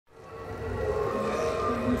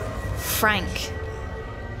Frank.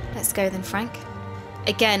 Let's go then, Frank.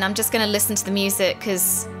 Again, I'm just going to listen to the music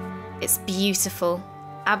because it's beautiful.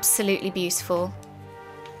 Absolutely beautiful.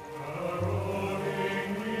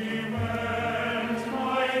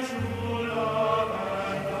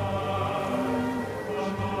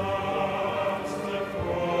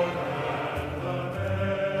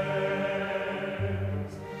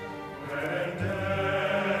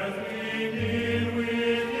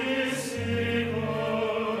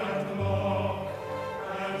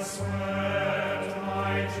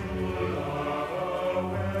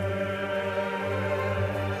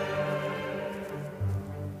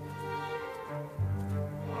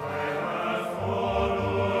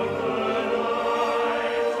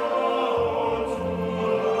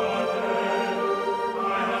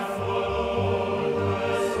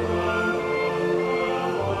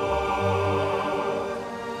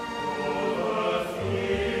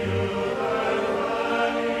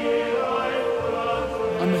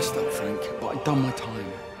 Done my time.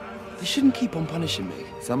 You shouldn't keep on punishing me.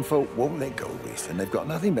 Some folk won't let go, Reese, and they've got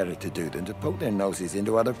nothing better to do than to poke their noses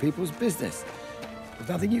into other people's business. There's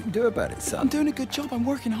nothing you can do about it, son. I'm doing a good job. I'm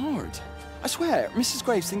working hard. I swear, Mrs.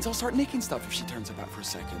 Graves thinks I'll start nicking stuff if she turns her back for a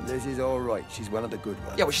second. Liz is all right. She's one of the good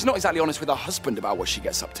ones. Yeah, well, she's not exactly honest with her husband about what she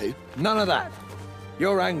gets up to. None of that.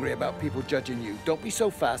 You're angry about people judging you. Don't be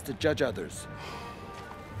so fast to judge others.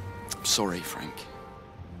 I'm sorry, Frank.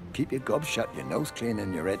 Keep your gob shut, your nose clean,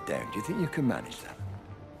 and your head down. Do you think you can manage that?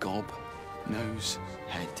 Gob, nose,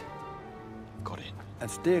 head. Got it.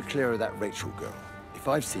 And steer clear of that Rachel girl. If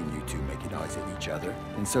I've seen you two making eyes at each other,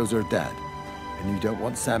 then so's her dad. And you don't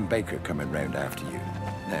want Sam Baker coming round after you.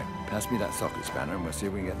 Now, pass me that socket spanner and we'll see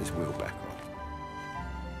if we can get this wheel back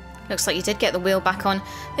on. Looks like you did get the wheel back on.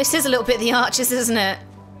 This is a little bit the Archers, isn't it?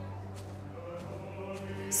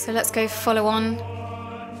 So let's go follow on.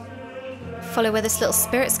 Follow where this little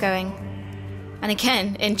spirit's going. And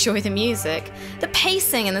again, enjoy the music. The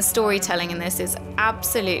pacing and the storytelling in this is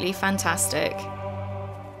absolutely fantastic.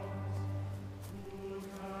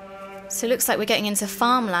 So it looks like we're getting into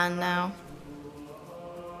farmland now.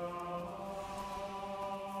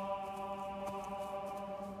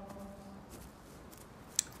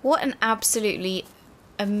 What an absolutely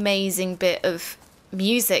amazing bit of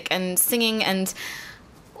music and singing and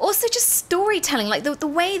also just storytelling. Like the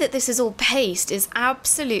way that this is all paced is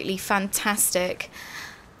absolutely fantastic.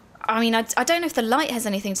 I mean, I don't know if the light has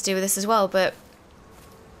anything to do with this as well, but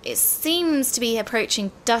it seems to be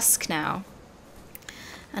approaching dusk now.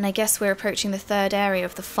 And I guess we're approaching the third area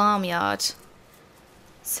of the farmyard.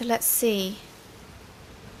 So let's see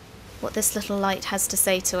what this little light has to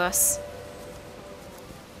say to us.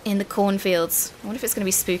 In the cornfields. I wonder if it's going to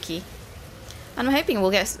be spooky. And I'm hoping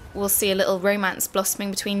we'll see a little romance blossoming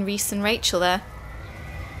between Reese and Rachel there.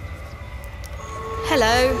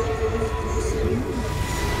 Hello.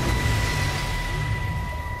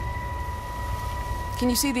 Can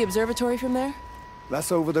you see the observatory from there?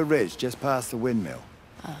 That's over the ridge, just past the windmill.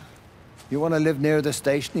 You want to live near the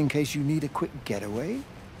station in case you need a quick getaway?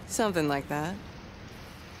 Something like that.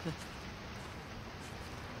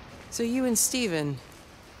 So you and Stephen,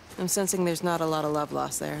 I'm sensing there's not a lot of love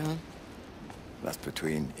lost there, huh? That's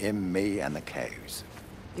between him, me, and the cows.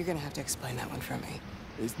 You're gonna have to explain that one for me.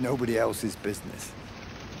 It's nobody else's business.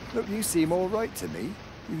 Look, you seem all right to me.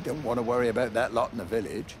 You don't want to worry about that lot in the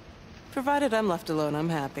village. Provided I'm left alone, I'm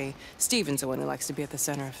happy. Stephen's the one who likes to be at the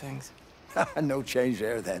center of things. No change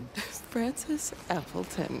there, then. Francis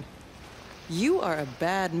Appleton. You are a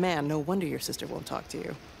bad man. No wonder your sister won't talk to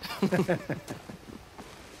you.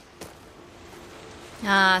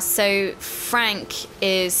 So Frank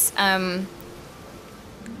is, oh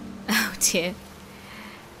dear.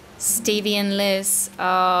 Stevie and Liz,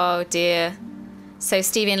 oh dear. So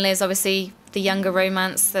Stevie and Liz, obviously the younger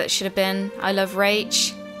romance that should have been. I Love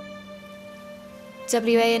Rach. WA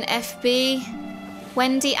and FB.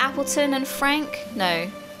 Wendy Appleton and Frank? No.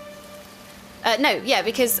 No, yeah,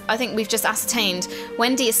 because I think we've just ascertained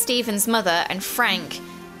Wendy is Stephen's mother and Frank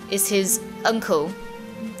is his uncle.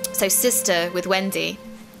 So sister with Wendy.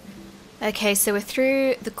 Okay, so we're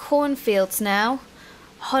through the cornfields now.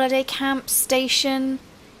 Holiday camp, station,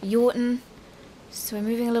 Yorton. So we're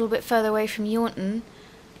moving a little bit further away from Yorton.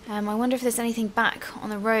 I wonder if there's anything back on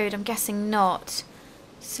the road. I'm guessing not.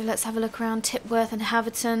 So let's have a look around Tipworth and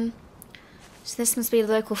Haverton. So this must be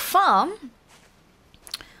the local farm,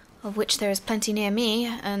 of which there is plenty near me.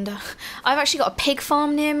 And I've actually got a pig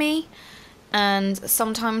farm near me. And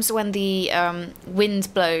sometimes when the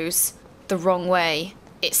wind blows the wrong way,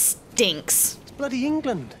 it stinks. It's bloody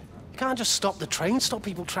England. You can't just stop the train, stop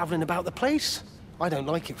people travelling about the place. I don't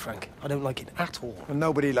like it, Frank. I don't like it at all. Well,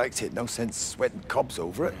 nobody likes it. No sense sweating cobs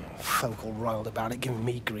over it. Folk all riled about it, giving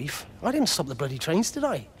me grief. I didn't stop the bloody trains, did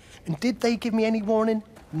I? And did they give me any warning?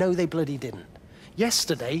 No, they bloody didn't.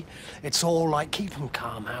 Yesterday, it's all like, keep 'em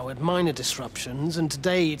calm, Howard, minor disruptions, and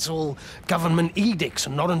today it's all government edicts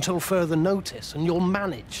and not until further notice, and you'll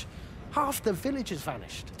manage. Half the village has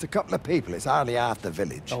vanished. It's a couple of people. It's hardly half the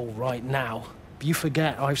village. Oh, right now. You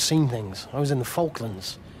forget, I've seen things. I was in the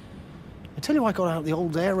Falklands. I tell you, I got out the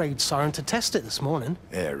old air raid siren to test it this morning.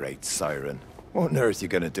 Air raid siren. What on earth are you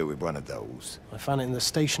going to do with one of those? I found it in the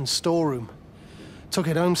station storeroom. Took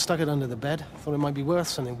it home, stuck it under the bed. Thought it might be worth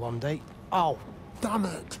something one day. Oh, damn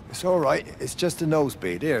it. It's all right. It's just a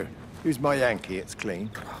nosebleed. Here, here's my Yankee. It's clean.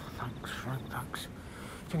 Oh, thanks, Frank, thanks.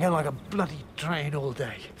 Been getting like a bloody train all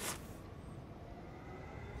day.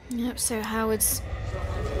 Yep, so Howard's...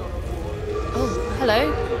 Oh, hello.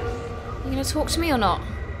 You gonna talk to me or not?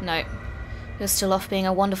 No. You're still off being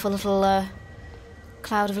a wonderful little,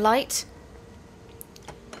 cloud of light.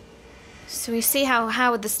 So we see how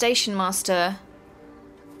Howard the station master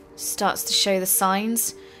starts to show the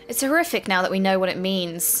signs. It's horrific now that we know what it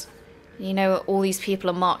means. You know, all these people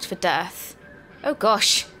are marked for death. Oh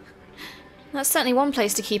gosh. That's certainly one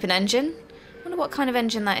place to keep an engine. I wonder what kind of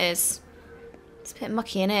engine that is. It's a bit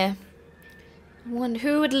mucky in here. I wonder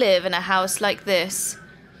who would live in a house like this.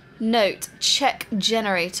 Note, check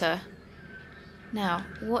generator. Now,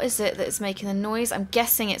 what is it that is making the noise? I'm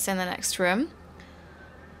guessing it's in the next room.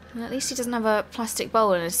 Well, at least he doesn't have a plastic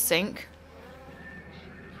bowl in his sink.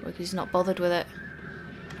 Or he's not bothered with it.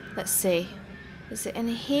 Let's see. Is it in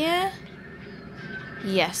here?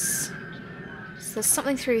 Yes. So there's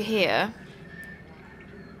something through here.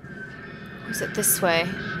 Or is it this way?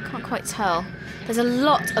 Can't quite tell. There's a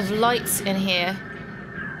lot of lights in here.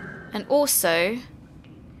 And also,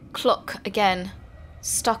 clock again.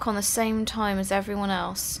 Stuck on the same time as everyone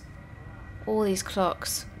else. All these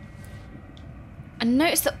clocks. And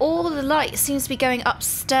notice that all of the light seems to be going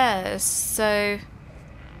upstairs, so...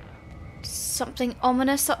 something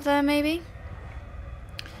ominous up there, maybe?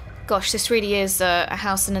 Gosh, this really is a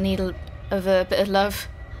house in need of a bit of love.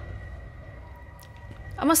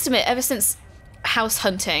 I must admit, ever since house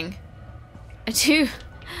hunting, I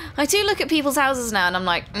do look at people's houses now and I'm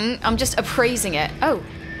like, I'm just appraising it. Oh,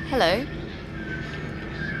 hello.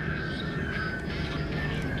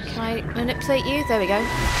 Can I manipulate you? There we go.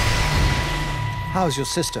 How's your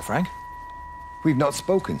sister, Frank? We've not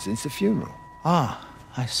spoken since the funeral. Ah,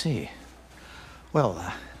 I see.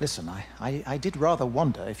 Well, listen, I did rather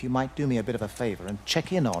wonder if you might do me a bit of a favor and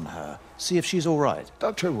check in on her, see if she's all right.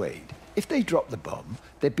 Dr. Wade, if they dropped the bomb,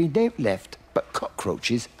 there'd be no left but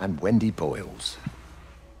cockroaches and Wendy boils.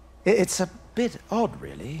 It's a bit odd,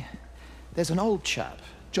 really. There's an old chap,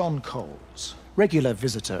 John Coles, regular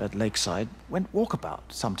visitor at Lakeside, went walkabout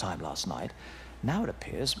sometime last night. Now it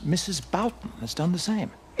appears Mrs. Boughton has done the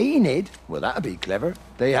same. Enid? Well, that'd be clever.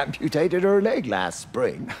 They amputated her leg last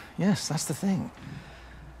spring. Yes, that's the thing.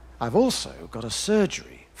 I've also got a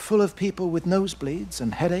surgery full of people with nosebleeds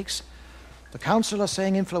and headaches. The council are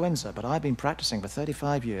saying influenza, but I've been practicing for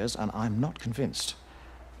 35 years and I'm not convinced.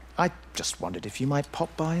 I just wondered if you might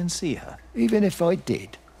pop by and see her. Even if I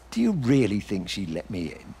did, do you really think she'd let me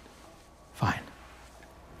in? Fine.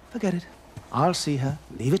 Forget it. I'll see her.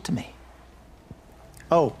 Leave it to me.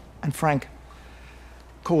 Oh, and Frank,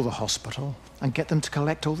 call the hospital and get them to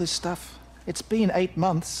collect all this stuff. It's been 8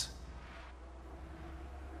 months.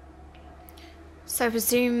 So I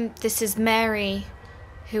presume this is Mary,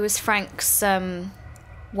 who was Frank's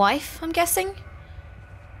wife, I'm guessing?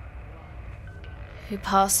 Who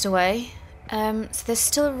passed away. So there's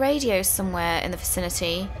still a radio somewhere in the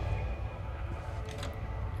vicinity.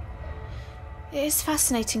 It is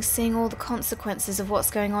fascinating seeing all the consequences of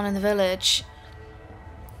what's going on in the village.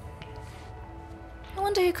 I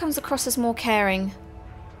wonder who comes across as more caring.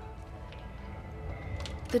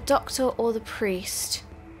 The doctor or the priest?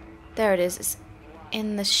 There it is. It's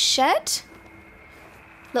in the shed?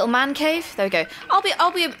 Little man cave? There we go.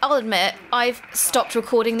 I'll admit, I've stopped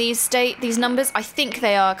recording these numbers. I think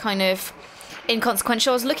they are kind of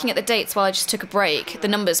inconsequential. I was looking at the dates while I just took a break, the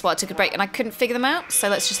numbers while I took a break, and I couldn't figure them out, so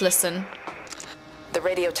let's just listen. The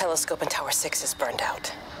radio telescope in Tower 6 is burned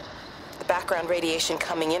out. The background radiation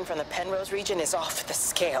coming in from the Penrose region is off the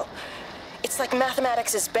scale. It's like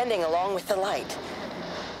mathematics is bending along with the light.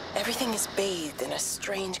 Everything is bathed in a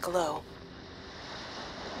strange glow.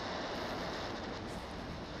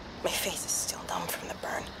 My face is still numb from the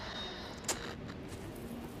burn.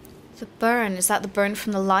 The burn, is that the burn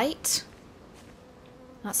from the light?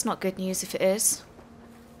 That's not good news if it is.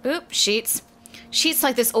 Oop, sheets. Sheets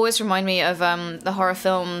like this always remind me of the horror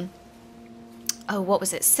film Oh, what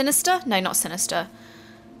was it? Sinister? No, not Sinister.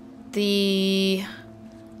 The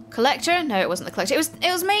Collector? No, it wasn't the Collector.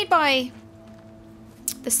 It was made by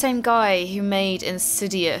the same guy who made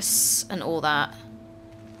Insidious and all that.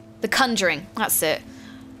 The Conjuring, that's it.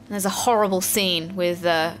 And there's a horrible scene with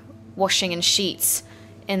washing in sheets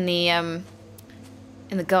in the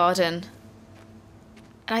garden.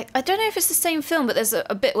 And I don't know if it's the same film, but there's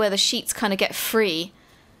a bit where the sheets kind of get free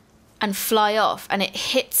and fly off, and it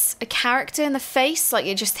hits a character in the face, like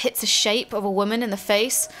it just hits a shape of a woman in the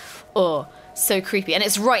face. Oh, so creepy. And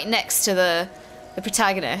it's right next to the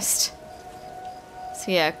protagonist. So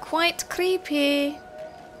yeah, quite creepy.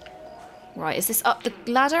 Right, is this up the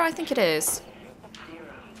ladder? I think it is.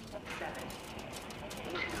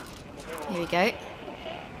 Here we go.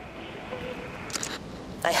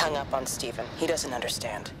 I hung up on Stephen. He doesn't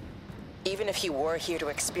understand. Even if he were here to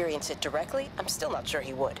experience it directly, I'm still not sure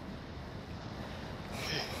he would.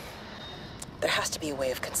 There has to be a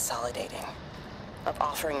way of consolidating, of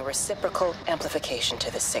offering reciprocal amplification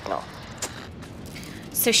to this signal.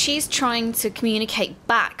 So she's trying to communicate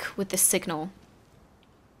back with this signal,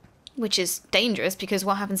 which is dangerous because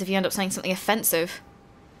what happens if you end up saying something offensive?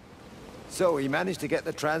 So he managed to get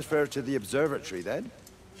the transfer to the observatory then?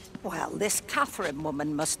 Well, this Catherine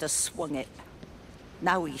woman must have swung it.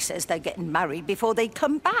 Now he says they're getting married before they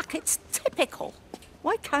come back. It's typical.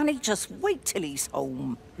 Why can't he just wait till he's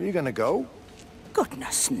home? Are you gonna go?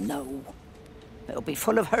 Goodness, no. It'll be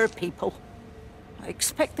full of her people. I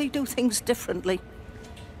expect they do things differently.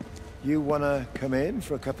 You wanna come in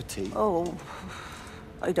for a cup of tea? Oh,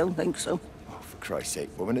 I don't think so. Oh, for Christ's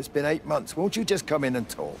sake, woman, it's been 8 months. Won't you just come in and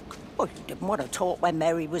talk? Well, you didn't want to talk when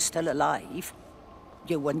Mary was still alive.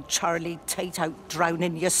 You and Charlie Tate out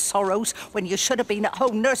drowning your sorrows when you should have been at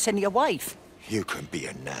home nursing your wife. You can be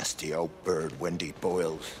a nasty old bird, Wendy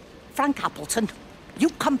Boyles. Frank Appleton, you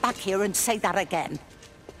come back here and say that again.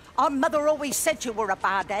 Our mother always said you were a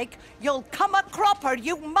bad egg. You'll come a cropper,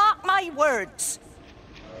 you mark my words.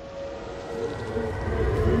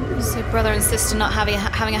 So brother and sister not having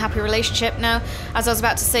a happy relationship. Now, as I was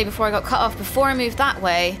about to say before I got cut off, before I move that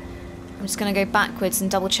way, I'm just going to go backwards and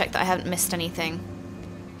double check that I haven't missed anything.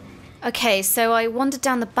 Okay, so I wandered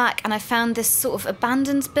down the back and I found this sort of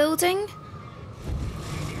abandoned building.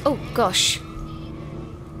 Oh, gosh.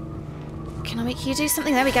 Can I make you do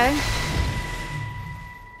something? There we go.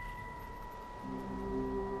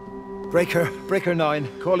 Breaker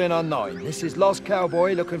 9, call in on 9. This is Lost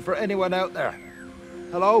Cowboy looking for anyone out there.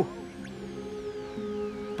 Hello?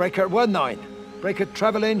 Breaker 19. Breaker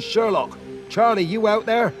Trevelyan Sherlock. Charlie, you out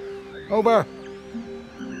there? Over.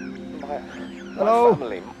 Hello? My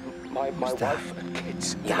family, my wife and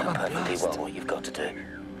kids. You know perfectly well what you've got to do.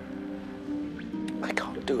 I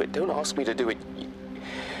can't do it. Don't ask me to do it.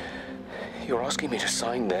 You're asking me to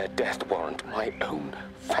sign their death warrant. My own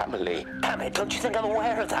family. Damn it, don't you think I'm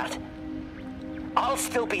aware of that? I'll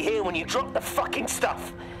still be here when you drop the fucking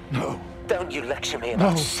stuff. No. Don't you lecture me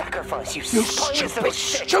about sacrifice, you spineless little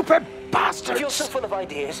shit. Stupid bastards! If you're so full of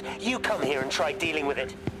ideas, you come here and try dealing with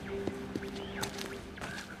it.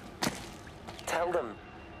 Tell them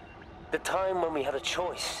the time when we had a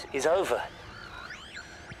choice is over.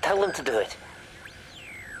 Tell them to do it.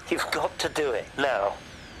 You've got to do it now.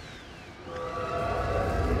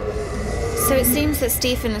 So it seems that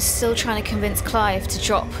Stephen is still trying to convince Clive to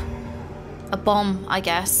drop a bomb, I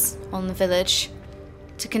guess, on the village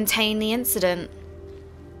to contain the incident.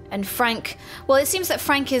 And Frank, well, it seems that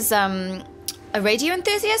Frank is a radio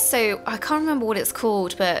enthusiast, so I can't remember what it's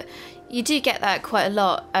called, but you do get that quite a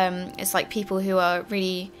lot. It's like people who are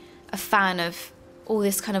really a fan of all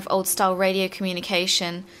this kind of old style radio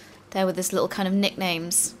communication. There with this little kind of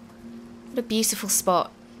nicknames. What a beautiful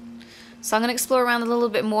spot. So I'm going to explore around a little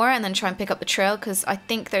bit more and then try and pick up the trail because I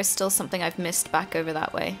think there's still something I've missed back over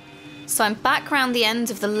that way. So I'm back around the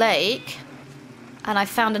end of the lake and I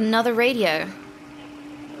found another radio.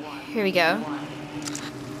 Here we go.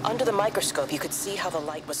 Under the microscope, you could see how the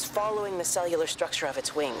light was following the cellular structure of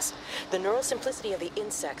its wings. The neural simplicity of the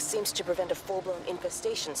insects seems to prevent a full-blown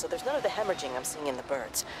infestation, so there's none of the hemorrhaging I'm seeing in the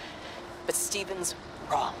birds. But Stephen's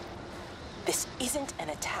wrong. This isn't an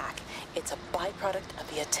attack. It's a byproduct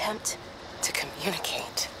of the attempt to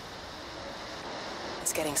communicate.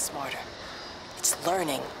 It's getting smarter. It's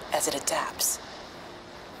learning as it adapts.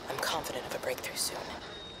 I'm confident of a breakthrough soon.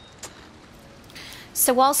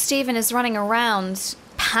 So while Stephen is running around,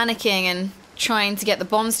 panicking and trying to get the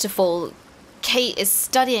bombs to fall, Kate is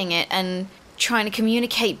studying it and trying to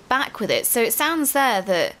communicate back with it. So it sounds there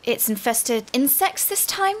that it's infested insects this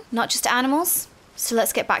time, not just animals. So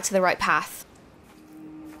let's get back to the right path.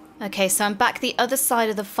 Okay, so I'm back the other side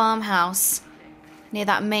of the farmhouse. near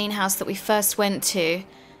that main house that we first went to.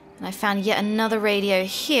 And I found yet another radio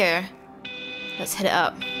here. Let's hit it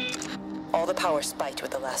up. All the power spiked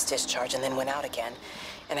with the last discharge and then went out again,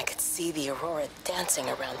 and I could see the aurora dancing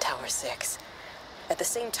around Tower 6. At the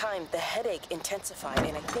same time, the headache intensified,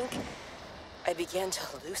 and I think I began to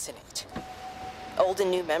hallucinate. Old and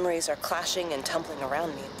new memories are clashing and tumbling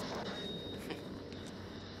around me.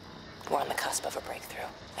 We're on the cusp of a breakthrough.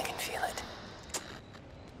 I can feel it.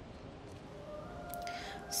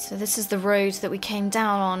 So this is the road that we came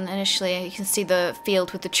down on initially. You can see the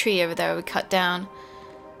field with the tree over there we cut down.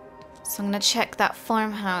 So I'm going to check that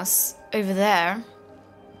farmhouse over there,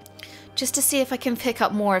 just to see if I can pick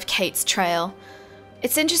up more of Kate's trail.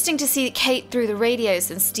 It's interesting to see Kate through the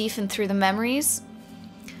radios and Stephen through the memories,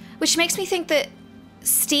 which makes me think that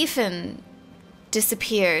Stephen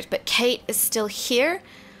disappeared, but Kate is still here,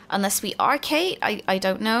 unless we are Kate. I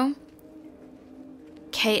don't know.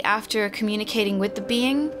 Kate, after communicating with the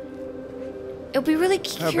being, it'll be really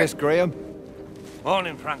curious. Miss Graham.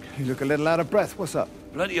 Morning, Frank. You look a little out of breath. What's up?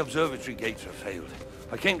 Bloody observatory gates have failed.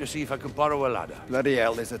 I came to see if I could borrow a ladder. Bloody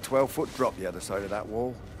hell, there's a 12-foot drop the other side of that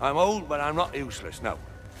wall. I'm old, but I'm not useless, no.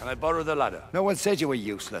 Can I borrow the ladder? No one said you were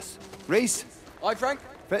useless. Reese? Aye, Frank?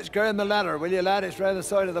 Fetch Graham the ladder, will you, lad? It's round the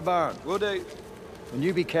side of the barn. Will do. And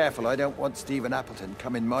you be careful. I don't want Stephen Appleton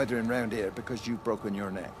coming mithering round here because you've broken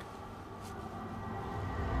your neck.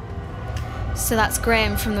 So that's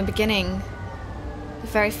Graham from the beginning. The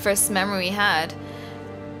very first memory we had.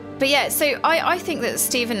 But yeah, so I think that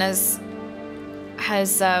Stephen has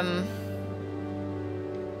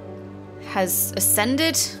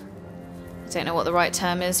ascended. I don't know what the right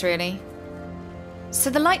term is, really.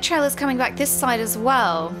 So the light trail is coming back this side as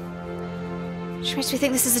well, which makes me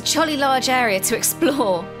think this is a jolly large area to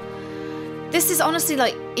explore. This is honestly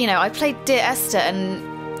like, you know, I played Dear Esther, and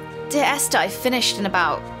Dear Esther I finished in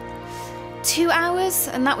about 2 hours,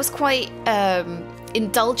 and that was quite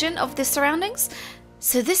indulgent of the surroundings.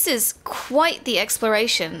 So this is quite the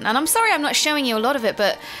exploration, and I'm sorry I'm not showing you a lot of it,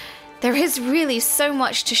 but there is really so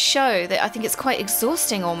much to show that I think it's quite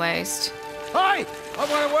exhausting almost. Hi! I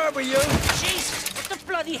want a word with you! Jesus, what the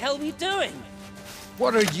bloody hell are you doing?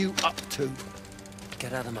 What are you up to?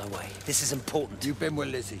 Get out of my way. This is important. You've been with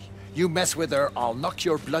Lizzie. You mess with her, I'll knock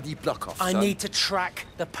your bloody block off, I son. need to track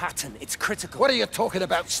the pattern. It's critical. What are you talking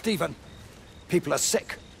about, Stephen? People are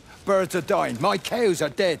sick. Birds are dying. My cows are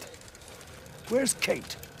dead. Where's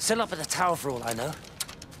Kate? Still up at the tower for all I know.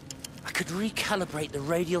 I could recalibrate the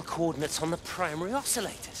radial coordinates on the primary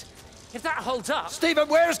oscillators. If that holds up... Stephen,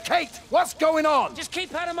 where's Kate? What's going on? Just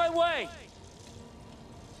keep out of my way!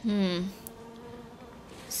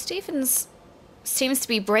 Stephen's seems to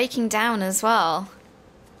be breaking down as well.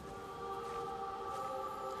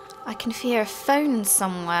 I can hear a phone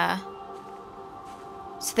somewhere.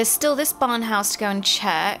 So there's still this barn house to go and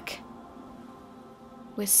check.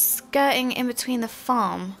 We're skirting in between the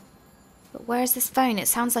farm. But where's this phone? It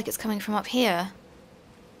sounds like it's coming from up here.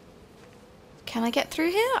 Can I get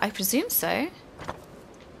through here? I presume so.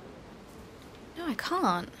 No, I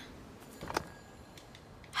can't.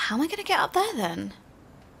 How am I going to get up there then?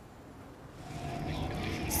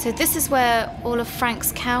 So this is where all of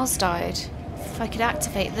Frank's cows died. If I could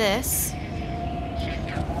activate this.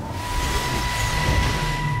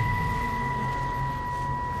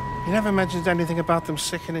 You never mentioned anything about them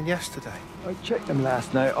sickening yesterday. I checked them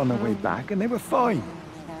last night on the way back and they were fine.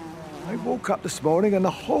 I woke up this morning and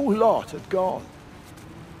the whole lot had gone.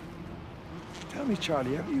 Tell me,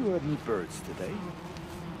 Charlie, have you heard any birds today?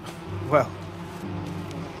 Well,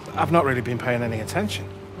 I've not really been paying any attention.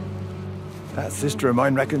 That sister of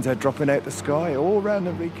mine reckons they're dropping out the sky all round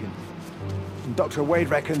the region. And Dr. Wade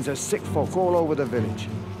reckons there's sick folk all over the village.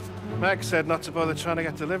 Meg said not to bother trying to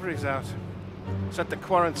get deliveries out. Set the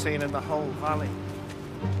quarantine in the whole valley.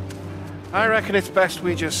 I reckon it's best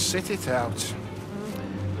we just sit it out.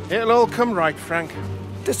 It'll all come right, Frank.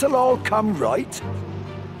 This'll all come right?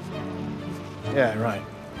 Yeah, right.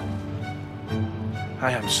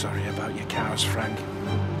 I am sorry about your cows, Frank.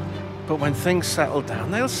 But when things settle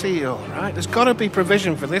down, they'll see you all right. There's got to be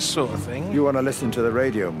provision for this sort of thing. You want to listen to the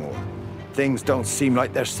radio more? Things don't seem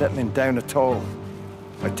like they're settling down at all.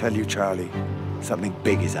 I tell you, Charlie, something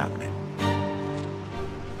big is happening.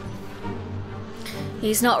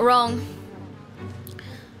 He's not wrong.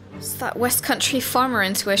 It's that West Country farmer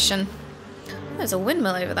intuition. There's a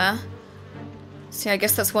windmill over there. See, I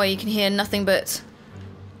guess that's why you can hear nothing but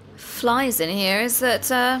flies in here, is that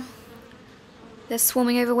they're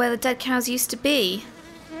swarming over where the dead cows used to be.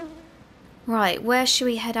 Right, where should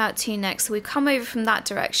we head out to next? So we've come over from that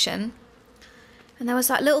direction. And there was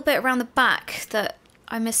that little bit around the back that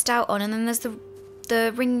I missed out on, and then there's the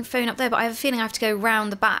the ringing phone up there, but I have a feeling I have to go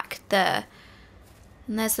round the back there.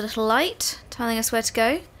 And there's the little light telling us where to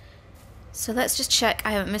go. So let's just check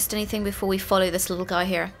I haven't missed anything before we follow this little guy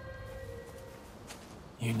here.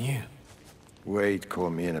 You knew? Wade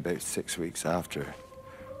called me in about 6 weeks after,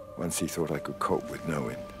 once he thought I could cope with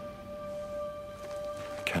knowing.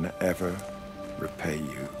 I cannot ever repay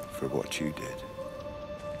you for what you did.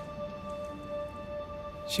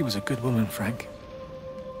 She was a good woman, Frank.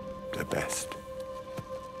 The best.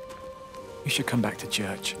 You should come back to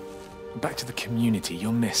church. Back to the community.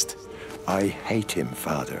 You're missed. I hate him,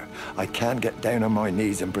 Father. I can't get down on my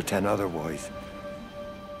knees and pretend otherwise.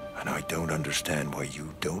 And I don't understand why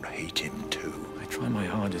you don't hate him too. I try my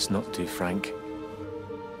hardest not to, Frank.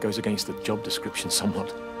 Goes against the job description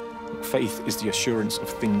somewhat. Faith is the assurance of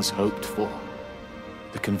things hoped for.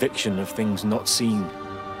 The conviction of things not seen.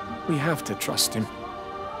 We have to trust him.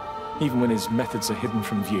 Even when his methods are hidden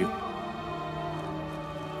from view.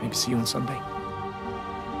 Maybe see you on Sunday.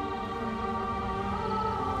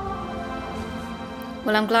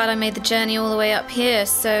 Well, I'm glad I made the journey all the way up here.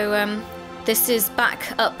 So this is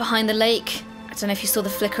back up behind the lake. I don't know if you saw the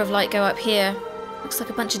flicker of light go up here. Looks like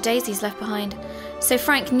a bunch of daisies left behind. So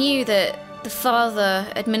Frank knew that the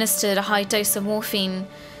father administered a high dose of morphine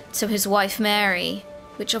to his wife Mary,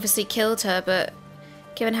 which obviously killed her, but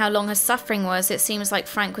given how long her suffering was, it seems like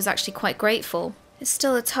Frank was actually quite grateful. It's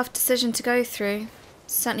still a tough decision to go through.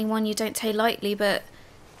 Certainly one you don't take lightly, but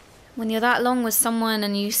when you're that long with someone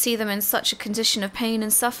and you see them in such a condition of pain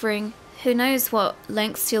and suffering, who knows what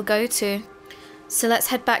lengths you'll go to. So let's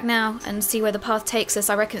head back now and see where the path takes us.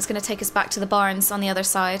 I reckon it's going to take us back to the barns on the other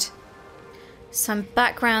side. So I'm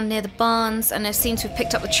back round near the barns and I seem to have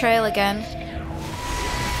picked up the trail again.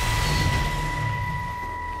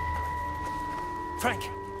 Frank!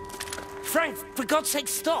 Frank, for God's sake,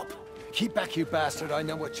 stop! Keep back, you bastard. I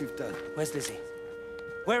know what you've done. Where's Lizzie?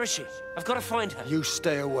 Where is she? I've got to find her. You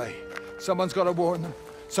stay away. Someone's got to warn them.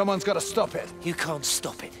 Someone's got to stop it. You can't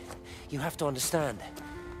stop it. You have to understand.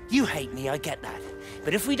 You hate me, I get that.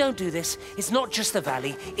 But if we don't do this, it's not just the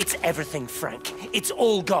valley, it's everything, Frank. It's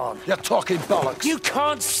all gone. You're talking bollocks. You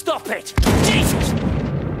can't stop it! Jesus!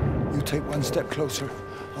 You take one step closer,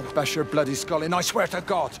 I'll bash your bloody skull in, I swear to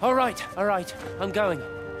God. All right, I'm going.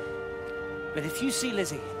 But if you see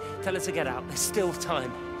Lizzie, tell her to get out. There's still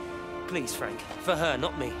time. Please, Frank. For her,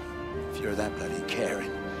 not me. If you're that bloody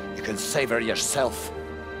caring, you can save her yourself.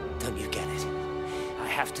 Don't you get it? I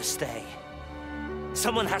have to stay.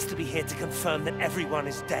 Someone has to be here to confirm that everyone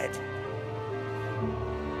is dead.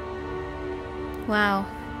 Wow.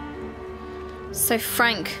 So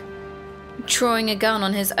Frank drawing a gun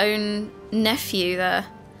on his own nephew there.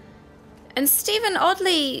 And Stephen,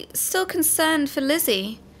 oddly, still concerned for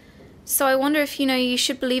Lizzie. So I wonder if, you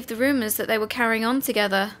should believe the rumours that they were carrying on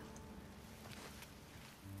together.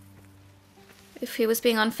 If he was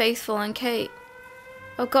being unfaithful on Kate.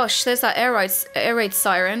 Oh gosh, there's that air raid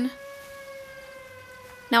siren.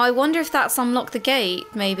 Now I wonder if that's unlocked the gate,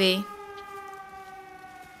 maybe.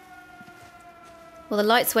 Well, the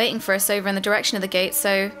light's waiting for us over in the direction of the gate,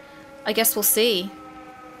 so I guess we'll see.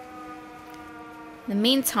 In the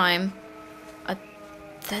meantime,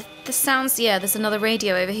 the sounds, yeah, there's another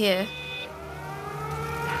radio over here.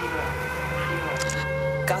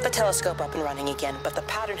 Got the telescope up and running again, but the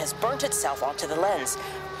pattern has burnt itself onto the lens.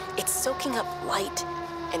 It's soaking up light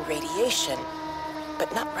and radiation,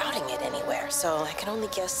 but not routing it anywhere, so I can only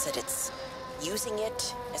guess that it's using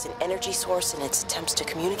it as an energy source in its attempts to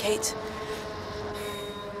communicate.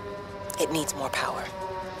 It needs more power.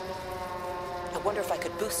 I wonder if I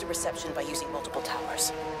could boost the reception by using multiple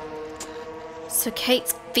towers. So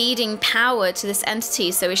Kate's feeding power to this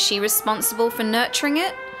entity, so is she responsible for nurturing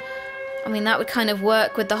it? I mean, that would kind of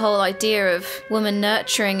work with the whole idea of women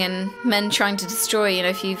nurturing and men trying to destroy,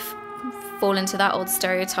 if you fall into that old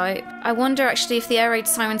stereotype. I wonder actually if the air raid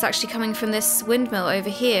siren's actually coming from this windmill over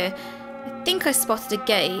here. I think I spotted a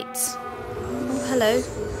gate. Oh, hello.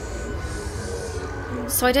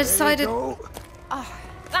 So I decided... Oh,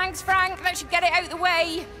 thanks, Frank. That should get it out of the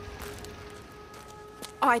way.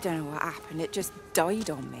 I don't know what happened. It just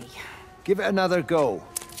died on me. Give it another go.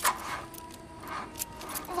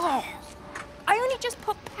 Oh, I only just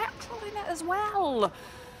put petrol in it as well.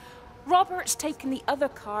 Robert's taken the other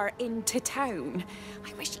car into town.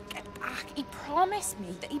 I wish he'd get back. He promised me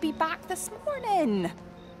that he'd be back this morning.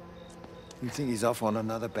 You think he's off on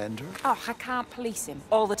another bender? Oh, I can't police him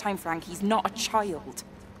all the time, Frank. He's not a child.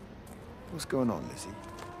 What's going on, Lizzie?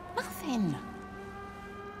 Nothing.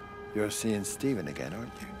 You're seeing Stephen again,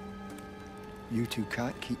 aren't you? You two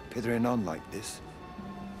can't keep pithering on like this.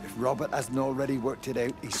 If Robert hasn't already worked it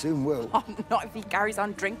out, he soon will. Oh, not if he carries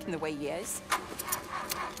on drinking the way he is.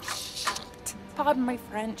 pardon my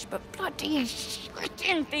French, but bloody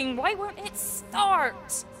shitting thing, why won't it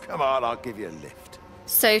start? Come on, I'll give you a lift.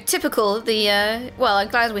 So typical, well, I'm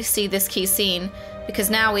glad we see this key scene, because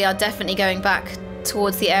now we are definitely going back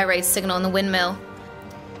towards the air raid signal on the windmill.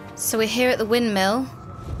 So we're here at the windmill.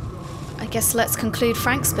 I guess let's conclude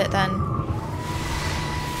Frank's bit then.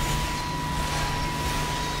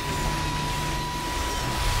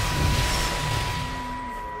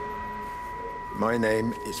 My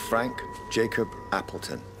name is Frank Jacob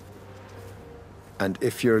Appleton. And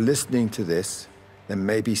if you're listening to this, then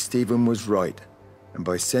maybe Stephen was right. And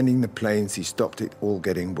by sending the planes, he stopped it all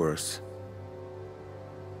getting worse.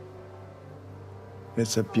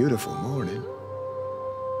 It's a beautiful morning.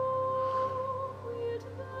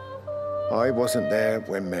 I wasn't there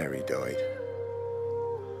when Mary died.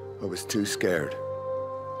 I was too scared.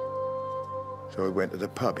 So I went to the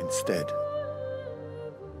pub instead.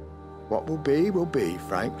 What will be,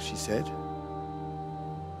 Frank, she said.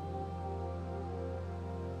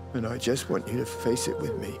 And I just want you to face it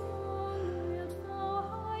with me.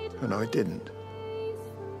 And I didn't.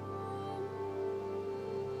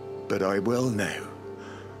 But I will now.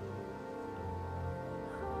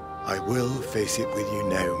 I will face it with you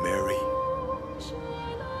now, Mary.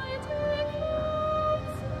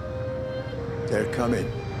 They're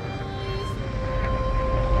coming.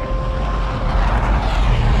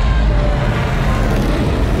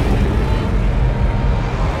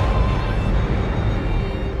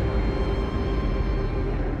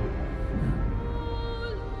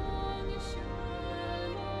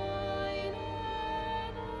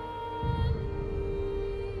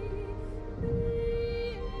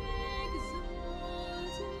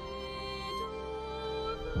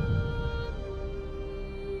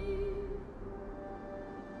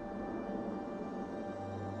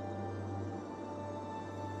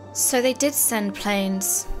 So they did send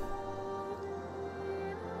planes.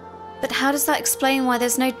 But how does that explain why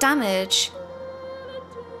there's no damage?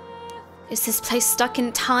 Is this place stuck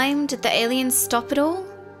in time? Did the aliens stop it all?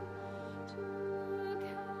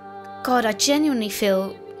 God, I genuinely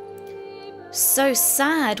feel so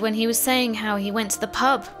sad when he was saying how he went to the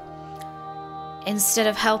pub instead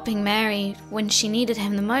of helping Mary when she needed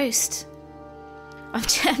him the most.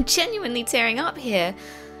 I'm genuinely tearing up here.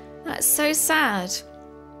 That's so sad.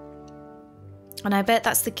 And I bet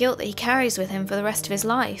that's the guilt that he carries with him for the rest of his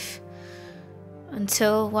life.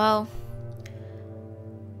 Until, well,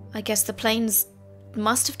 I guess the planes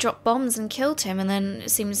must have dropped bombs and killed him, and then it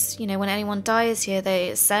seems, you know, when anyone dies here, they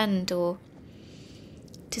ascend or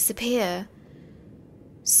disappear.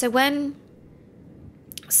 So I'm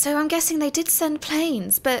guessing they did send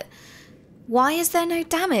planes, but why is there no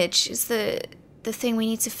damage is the thing we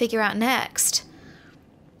need to figure out next.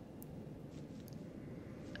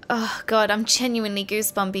 Oh God, I'm genuinely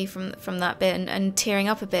goosebumpy from that bit and tearing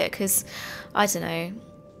up a bit because, I don't know.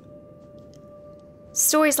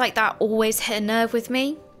 Stories like that always hit a nerve with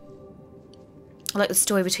me. Like the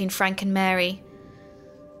story between Frank and Mary.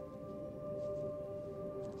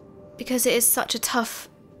 Because it is such a tough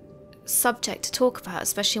subject to talk about,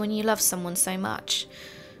 especially when you love someone so much.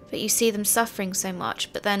 But you see them suffering so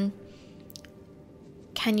much, but then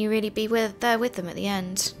can you really be there with them at the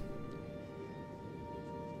end?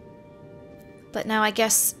 But now I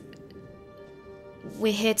guess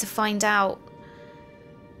we're here to find out.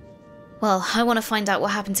 Well, I want to find out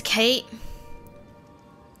what happened to Kate.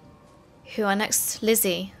 Who are next?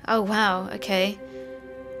 Lizzie. Oh wow, okay.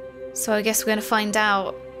 So I guess we're going to find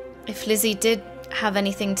out if Lizzie did have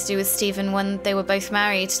anything to do with Stephen when they were both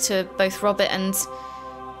married to both Robert and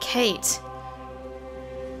Kate.